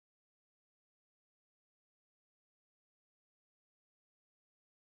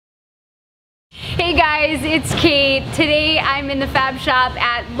Hey guys, it's Kate. Today I'm in the fab shop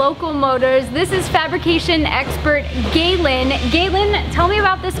at Local Motors. This is fabrication expert Galen. Galen, tell me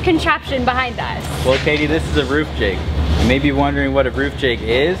about this contraption behind us. Well, Katie, this is a roof jig. You may be wondering what a roof jig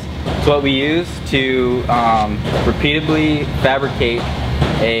is. It's what we use to repeatedly fabricate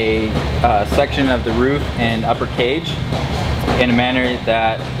a section of the roof and upper cage in a manner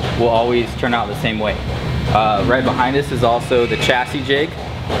that will always turn out the same way. Right behind us is also the chassis jig.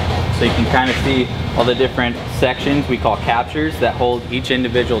 So you can kind of see all the different sections we call captures that hold each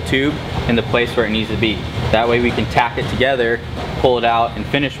individual tube in the place where it needs to be. That way we can tack it together, pull it out, and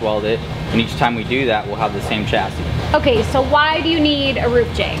finish weld it. And each time we do that, we'll have the same chassis. Okay, so why do you need a roof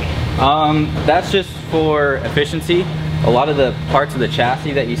jig? That's just for efficiency. A lot of the parts of the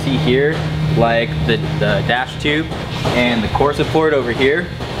chassis that you see here, like the dash tube and the core support over here,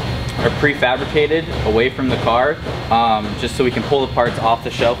 are prefabricated away from the car, just so we can pull the parts off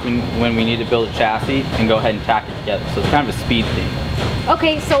the shelf when we need to build a chassis and go ahead and tack it together. So it's kind of a speed thing.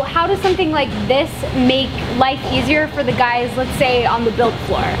 Okay, so how does something like this make life easier for the guys, let's say, on the build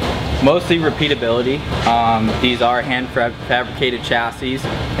floor? Mostly repeatability. These are hand fabricated chassis,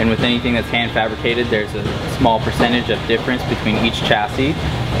 and with anything that's hand fabricated, there's a small percentage of difference between each chassis,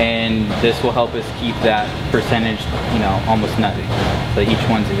 and this will help us keep that percentage, almost nothing. So each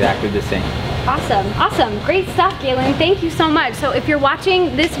one's exactly the same. Awesome, awesome, great stuff, Galen. Thank you so much. So if you're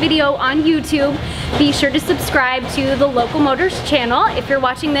watching this video on YouTube, be sure to subscribe to the Local Motors channel. If you're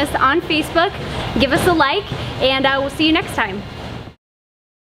watching this on Facebook, give us a like, and we'll see you next time.